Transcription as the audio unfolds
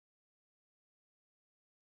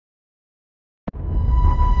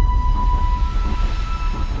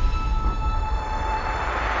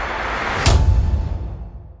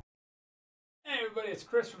it's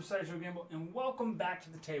Chris from SideshowGamble, and welcome back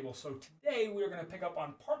to the table. So today we are going to pick up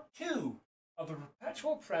on part 2 of the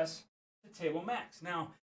Perpetual Press to Table Max. Now,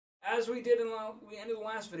 as we ended the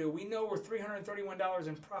last video, we know we're $331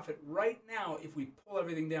 in profit right now if we pull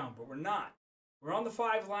everything down, but we're not. We're on the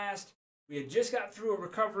 5 last. We had just got through a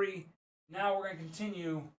recovery. Now we're going to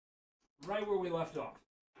continue right where we left off.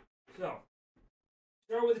 So,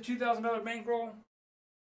 start with a $2,000 bankroll.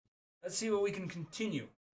 Let's see what we can continue.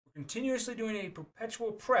 We're continuously doing a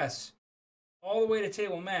perpetual press all the way to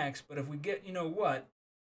table max, but if we get, you know what,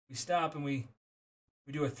 we stop and we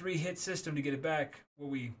do a 3-hit system to get it back where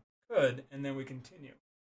we could, and then we continue.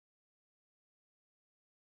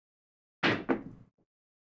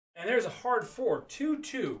 And there's a hard 4,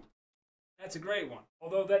 2-2. That's a great one.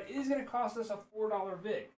 Although that is going to cost us a $4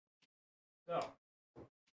 vig. So, let's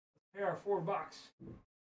pay our $4. 1,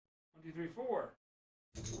 2, 3, 4.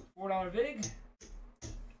 $4 vig.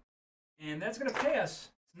 And that's going to pay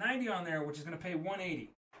us, it's 90 on there, which is going to pay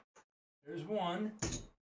 180. There's one.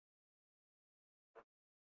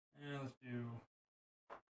 And let's do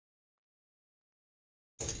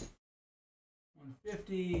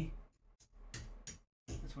 150.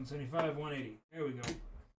 This one's 75, 180. There we go.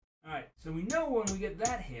 Alright, so we know when we get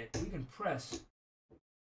that hit, we can press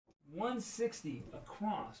 160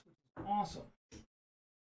 across, which is awesome.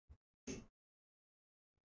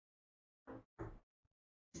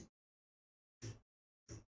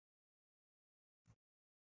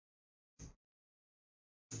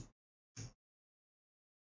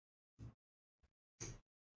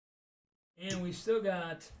 And we still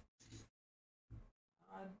got,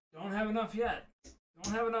 don't have enough yet.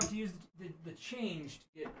 Don't have enough to use the change to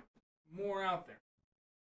get more out there.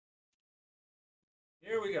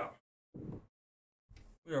 Here we go.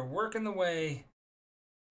 We are working the way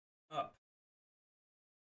up.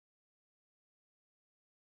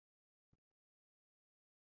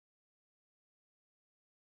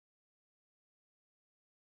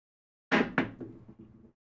 And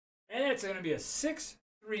it's going to be a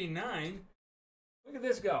 6-3-9. Look at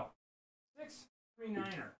this go.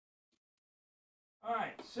 6-3-9er.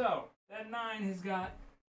 Alright, so that 9 has got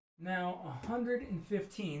now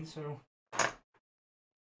 115. So I'm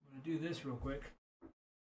going to do this real quick.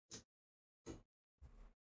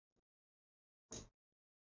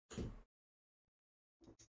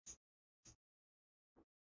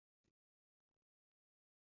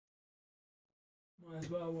 Might as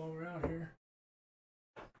well while we're out here.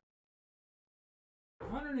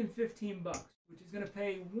 115 bucks, which is going to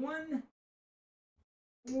pay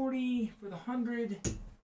 140 for the 100,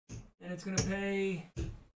 and it's going to pay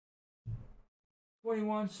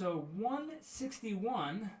 21, so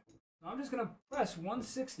 161. So I'm just going to press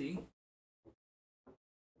 160.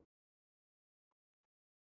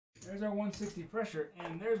 There's our 160 pressure,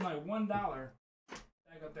 and there's my $1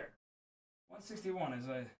 back up there. 161 is,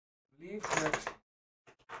 I believe, correct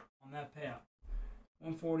on that payout.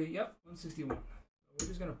 140, yep, 161. We're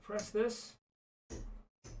just going to press this.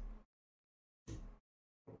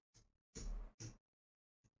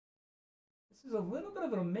 This is a little bit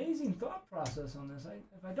of an amazing thought process on this.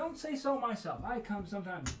 If I don't say so myself, I come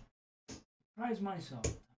sometimes surprise myself.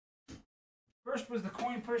 First was the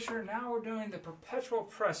coin pusher. Now we're doing the perpetual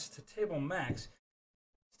press to table max.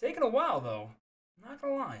 It's taken a while, though. I'm not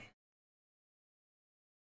going to lie.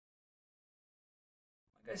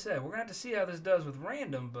 Like I said, we're going to have to see how this does with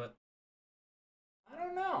random, but I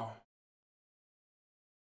don't know.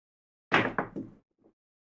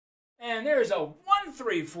 And there's a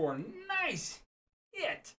 134. Nice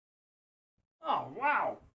hit. Oh,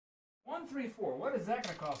 wow. 134. What is that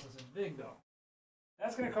going to cost us in vig, though?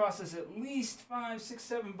 That's going to cost us at least 5, 6,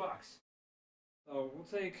 7 bucks. So we'll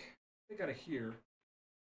take out of here.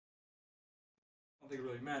 I don't think it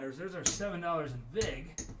really matters. There's our $7 in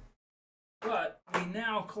vig. But we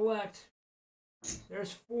now collect.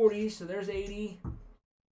 There's 40, so there's 80.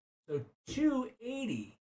 So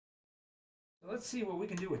 280. So let's see what we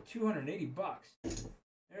can do with 280 bucks.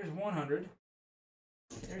 There's 100.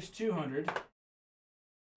 There's 200.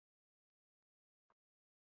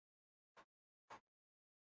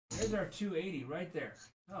 There's our 280 right there.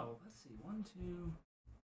 Oh, let's see. 1, 2,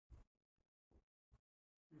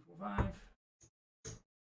 3, 4, 5.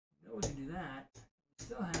 No, we can do that. We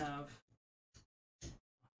still have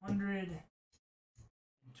 120.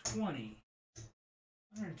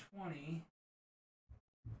 120,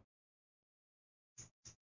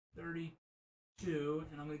 32,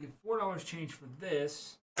 and I'm going to get $4 change for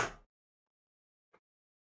this. Put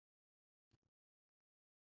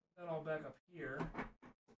that all back up here. 1,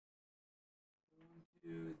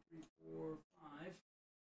 2, 3, 4, 5.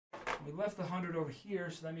 We left the 100 over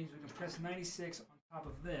here, so that means we can press 96 on top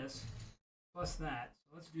of this plus that.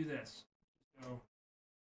 So let's do this. So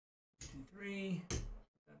 2, 3, put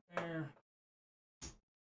that there.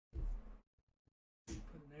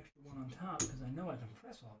 Put an extra one on top because I know I can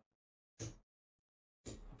press all that.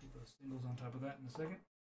 I'll put those singles on top of that in a second.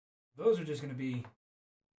 Those are just going to be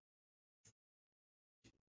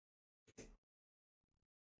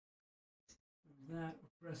that.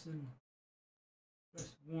 We're pressing press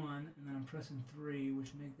 1, and then I'm pressing 3,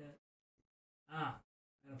 which make that. I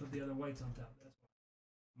gotta put the other whites on top. That's why.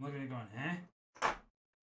 I'm looking at it going, huh?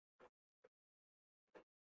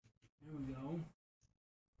 There we go.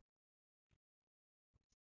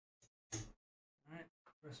 Alright,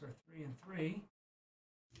 press our 3 and 3.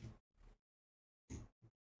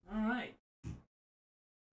 Alright.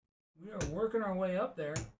 We are working our way up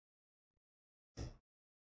there.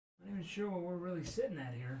 Not even sure what we're really sitting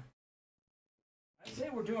at here. I'd say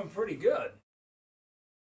we're doing pretty good.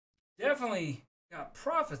 Definitely got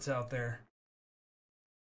profits out there.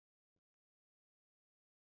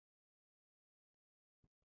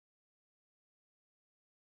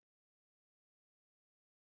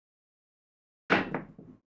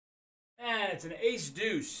 And it's an ace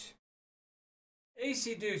deuce.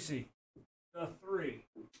 Acey deucey. The 3.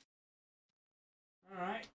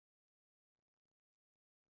 Alright.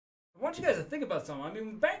 I want you guys to think about something. I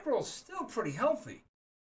mean, bankroll's still pretty healthy.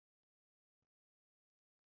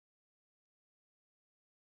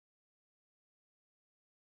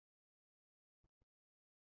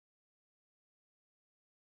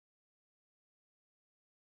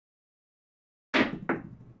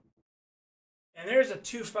 And there's a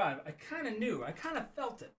 2-5. I kind of knew. I kind of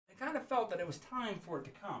felt it. I kind of felt that it was time for it to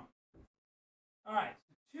come. All right,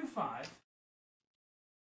 2-5.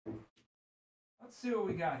 Let's see what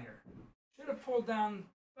we got here. Should have pulled down,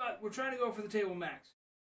 but we're trying to go for the table max.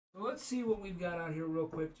 So let's see what we've got out here real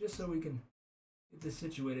quick, just so we can get this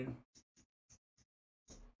situated.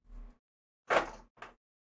 I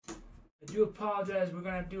do apologize. We're going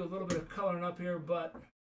to have to do a little bit of coloring up here, but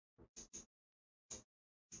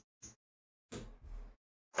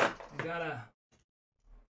I gotta.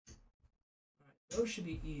 All right, those should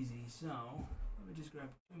be easy. So let me just grab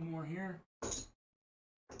 2 more here.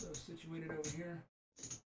 Those situated over here.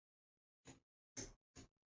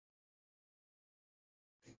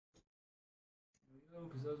 There we go,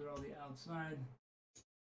 because those are all the outside.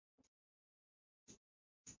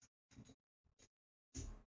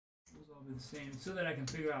 Those all be the same, so that I can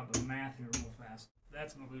figure out the math here real fast.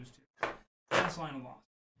 That's gonna lose too. Passline a loss.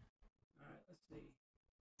 All right, let's see.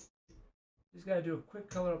 Just got to do a quick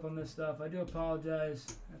color up on this stuff. I do apologize.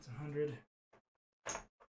 That's 100.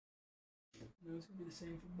 No, it's going to be the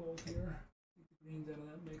same for both here. Take the greens out of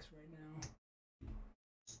that mix right now.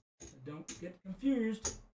 So don't get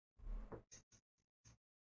confused.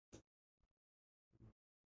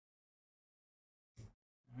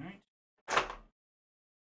 Alright.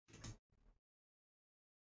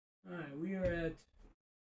 Alright, we are at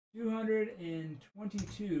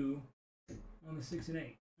 222 on the 6 and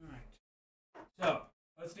 8. Alright. So,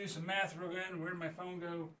 let's do some math real good. Where did my phone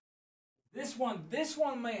go? This one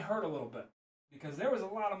may hurt a little bit because there was a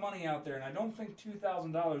lot of money out there, and I don't think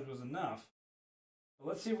 $2,000 was enough. But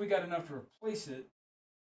let's see if we got enough to replace it.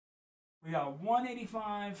 We got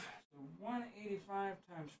 185. So 185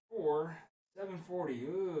 times 4, 740.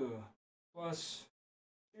 Ooh, plus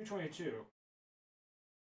 222.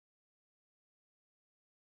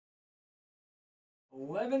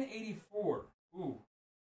 1184. Ooh.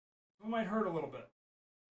 It might hurt a little bit.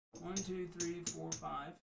 1, 2, 3, 4,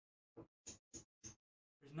 5.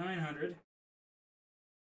 There's 900.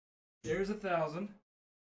 There's 1,000.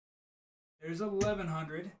 There's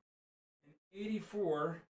 1,100. And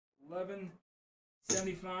 84.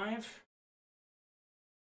 1175.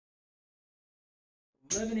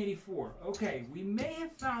 1184. Okay, we may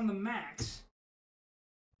have found the max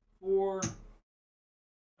for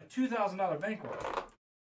a $2,000 bankroll.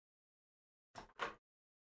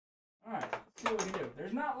 All right, let's see what we can do.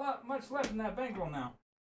 There's not much left in that bankroll now.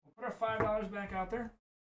 We'll put our $5 back out there.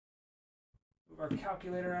 Move our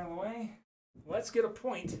calculator out of the way. Let's get a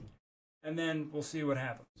point, and then we'll see what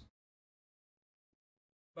happens.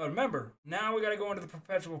 But remember, now we got to go into the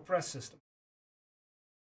perpetual press system.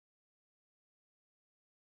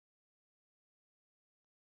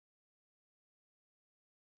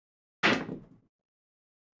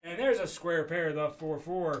 And there's a square pair, the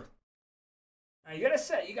 4-4. Now you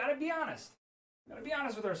gotta be honest. Gotta be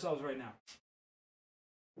honest with ourselves right now.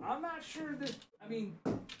 I'm not sure this,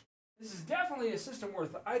 this is definitely a system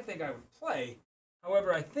worth, I think I would play.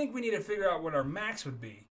 However, I think we need to figure out what our max would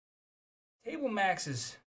be. Table max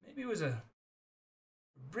is, maybe it was a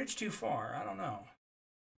bridge too far, I don't know.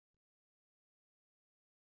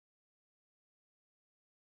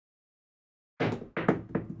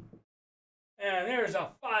 And there's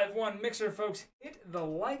a 5-1 mixer, folks. Hit the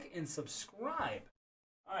like and subscribe.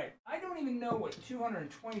 All right, I don't even know what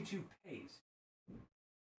 222 pays.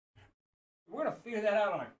 We're going to figure that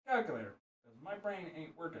out on a calculator because my brain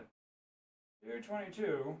ain't working.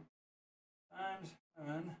 222 times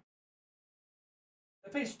 7.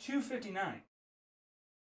 That pays $2.59.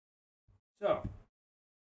 So,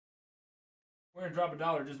 we're going to drop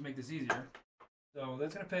 $1 just to make this easier. So,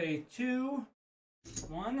 that's going to pay 2,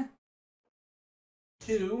 1,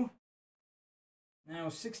 2, now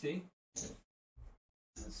 60.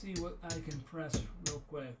 Let's see what I can press real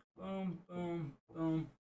quick. Boom, boom, boom,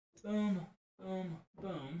 boom, boom,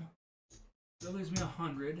 boom. That leaves me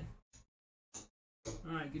 100.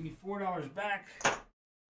 All right, give me $4 back.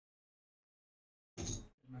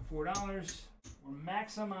 My $4. We're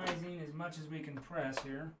maximizing as much as we can press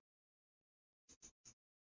here.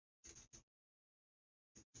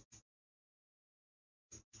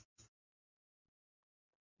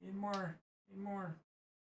 Need more. Need more.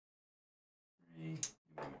 3. Need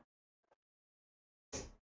more.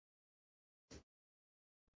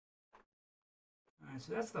 All right,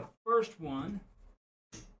 so that's the first one.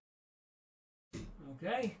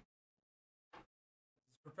 Okay.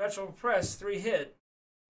 Perpetual press, 3 hit.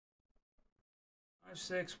 5,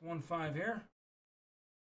 6, 1, 5 here.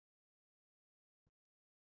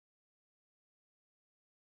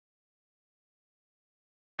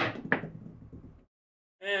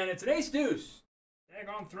 And it's an ace deuce. Tag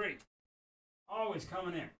on 3. Always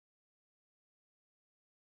coming in.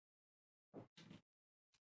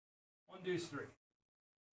 1 deuce 3.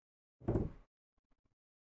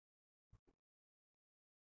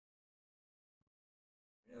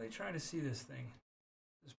 Really trying to see this thing.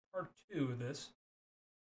 This is part 2 of this.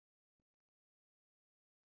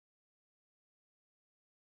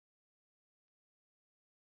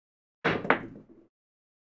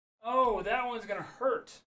 Oh, that one's going to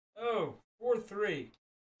hurt. Oh, 4-3.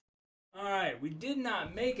 All right, we did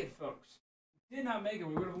not make it, folks. We did not make it.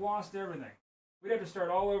 We would have lost everything. We'd have to start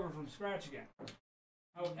all over from scratch again.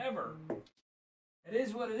 However, it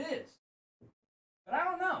is what it is. But I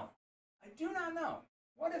don't know. I do not know.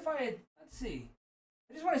 What if I had, let's see.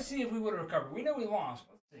 I just want to see if we would have recovered. We know we lost.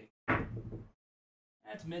 Let's see.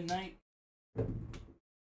 That's midnight.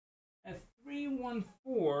 At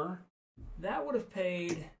 314, that would have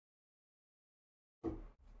paid,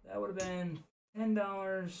 that would have been $10.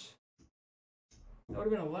 That would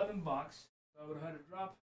have been 11 bucks. So I would have had to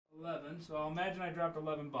drop 11. So I'll imagine I dropped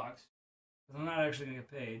 11 bucks. Because I'm not actually going to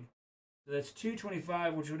get paid. So that's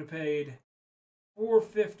 225, which would have paid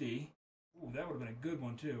 450. Ooh, that would have been a good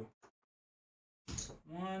one too.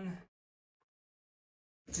 1,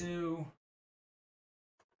 2,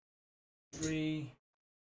 3,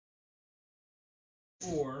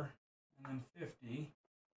 4, and then 50.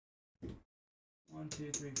 1,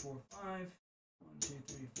 2, 3, 4, 5. 1, 2,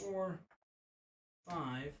 3, 4,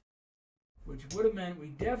 5. Which would have meant we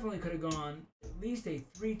definitely could have gone at least a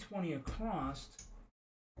 320 across.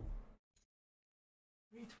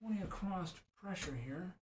 320 across pressure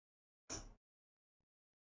here.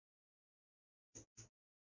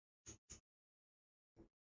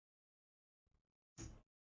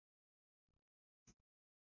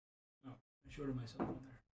 Oh, I shorted myself on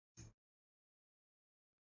there.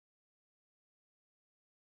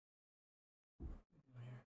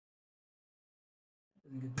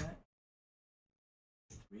 Doesn't get that.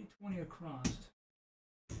 320 across.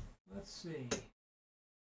 Let's see.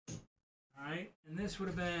 Alright, and this would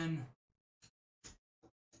have been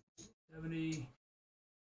 70,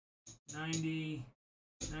 90,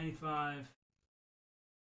 95. I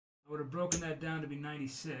would have broken that down to be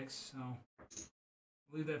 96, so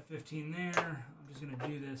leave that 15 there. I'm just going to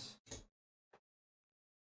do this.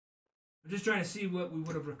 I'm just trying to see what we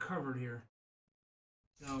would have recovered here.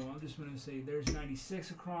 So I'm just going to say there's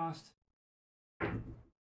 96 across. And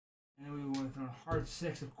then we would have thrown a hard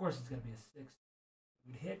 6. Of course it's got to be a 6.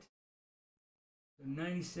 We'd hit. So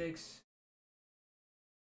 96.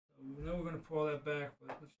 So we know we're going to pull that back, but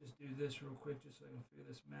let's just do this real quick just so I can figure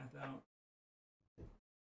this math out.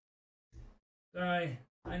 Sorry,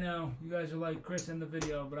 I know you guys are like, Chris, in the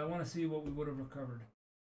video, but I want to see what we would have recovered.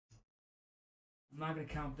 I'm not going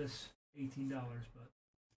to count this $18,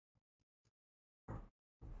 but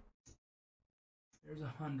there's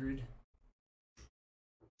 100.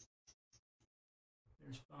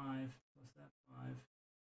 There's 5 plus that 5.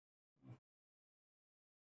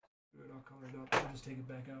 Good, I'll color it up. I'll just take it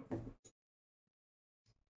back out.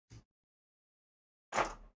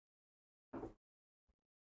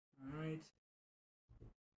 All right.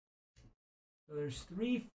 So there's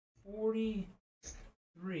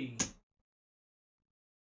 343.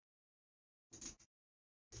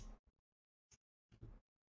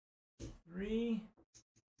 3.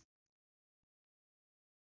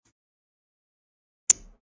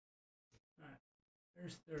 All right,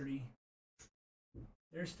 there's 30.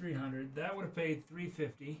 There's 300. That would have paid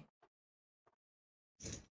 350.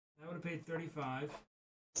 That would have paid 35.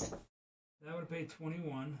 That would have paid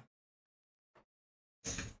 21.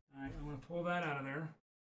 All right, I'm going to pull that out of there.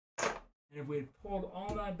 And if we had pulled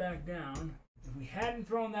all that back down, if we hadn't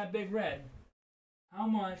thrown that big red, how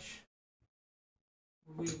much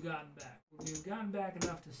would we have gotten back? Would we have gotten back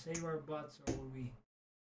enough to save our butts, or would we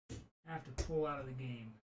have to pull out of the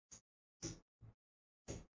game?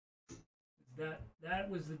 That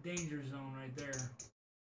was the danger zone right there.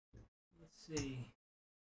 Let's see.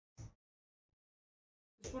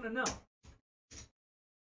 Just want to know.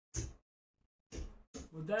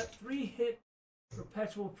 With that 3-hit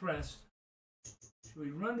perpetual press, should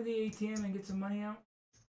we run to the ATM and get some money out?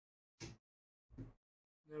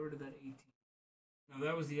 Get rid of that 18. No,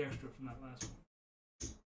 that was the extra from that last one.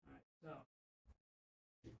 Alright, so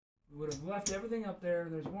we would have left everything up there.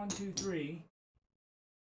 There's 1, 2, 3,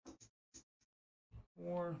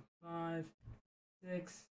 4, 5,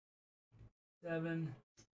 6, 7.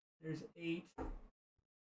 There's 8.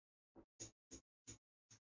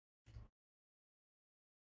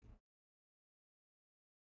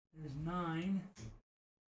 There's 9.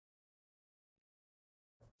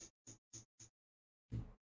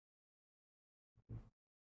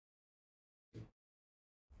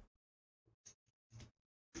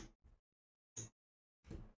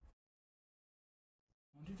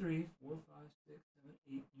 One, 2, 3, 4, 5, 6, 7,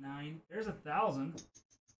 8, 9. There's 1,000.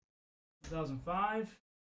 1,005.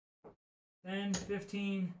 10,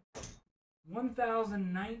 15.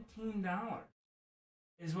 $1,019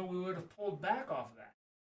 is what we would have pulled back off of that.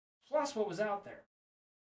 Plus what was out there.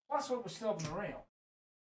 Plus what was still up in the rail.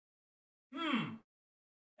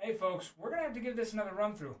 Hey folks, we're going to have to give this another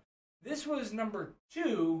run through. This was number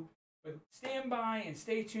 2, but stand by and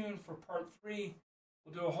stay tuned for part 3.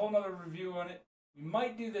 We'll do a whole nother review on it. We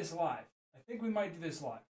might do this live. I think we might do this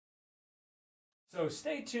live. So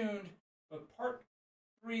stay tuned, but part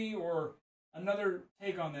 3 or another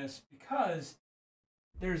take on this, because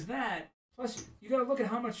there's that. Plus, you got to look at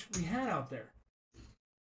how much we had out there.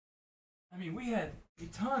 I mean, we had a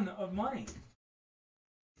ton of money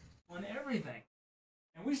on everything.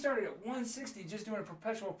 And we started at 160 just doing a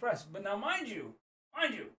perpetual press. But now, mind you,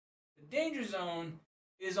 the danger zone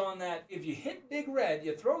is on that. If you hit big red,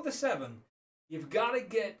 you throw the 7, you've got to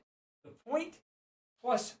get the point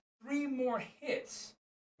plus 3 more hits,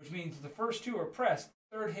 which means the first 2 are pressed.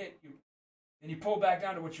 Third hit, then you pull back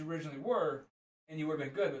down to what you originally were, and you would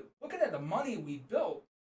have been good. But look at that, the money we built.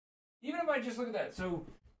 Even if I just look at that. So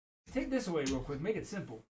take this away real quick. Make it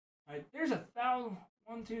simple. All right, there's 1,000.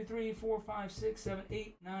 1, 2, 3, 4, 5, 6, 7,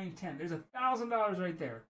 8, 9, 10. There's $1,000 right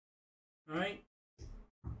there. All right?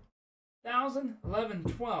 1,000, 11,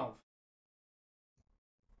 12.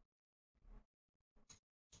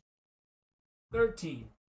 13,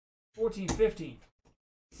 14, 15,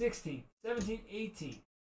 16, 17, 18,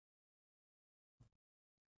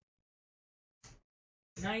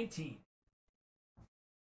 19.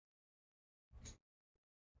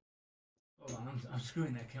 Hold on, I'm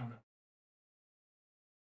screwing that count up.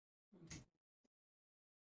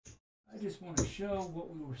 I just want to show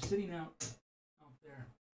what we were sitting out there.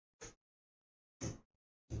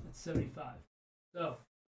 That's 75. So,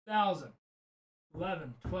 1,000,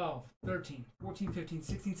 11, 12, 13, 14, 15,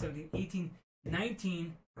 16, 17, 18,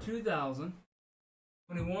 19, 2,000,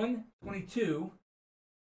 21, 22,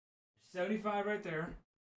 75 right there.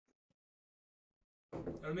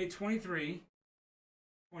 That would make 23,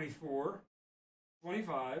 24,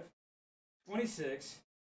 25, 26,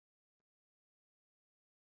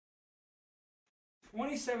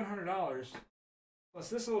 $2,700 plus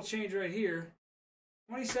this little change right here,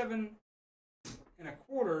 27 and a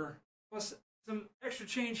quarter plus some extra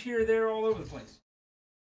change here, there, all over the place.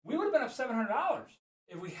 We would have been up $700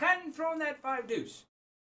 if we hadn't thrown that 5 deuce,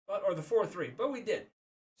 or the 4-3, but we did.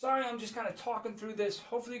 Sorry, I'm just kind of talking through this.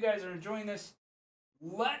 Hopefully you guys are enjoying this.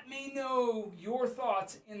 Let me know your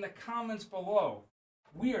thoughts in the comments below.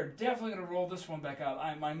 We are definitely going to roll this one back out.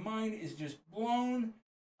 My mind is just blown.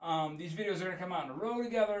 These videos are going to come out in a row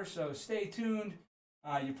together, so stay tuned.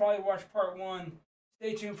 You probably watched part 1.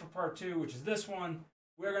 Stay tuned for part 2, which is this one.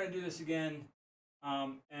 We're going to do this again,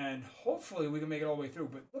 and hopefully we can make it all the way through.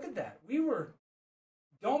 But look at that.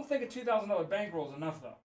 Don't think a $2,000 bankroll is enough,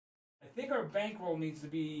 though. I think our bankroll needs to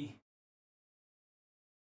be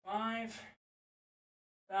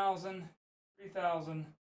 5,000, 3,000.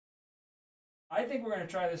 I think we're going to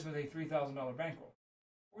try this with a $3,000 bankroll.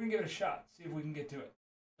 We're going to give it a shot, see if we can get to it.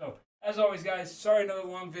 So, as always, guys, sorry another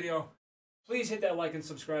long video. Please hit that like and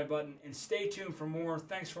subscribe button and stay tuned for more.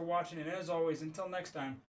 Thanks for watching, and as always, until next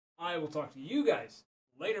time, I will talk to you guys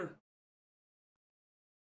later.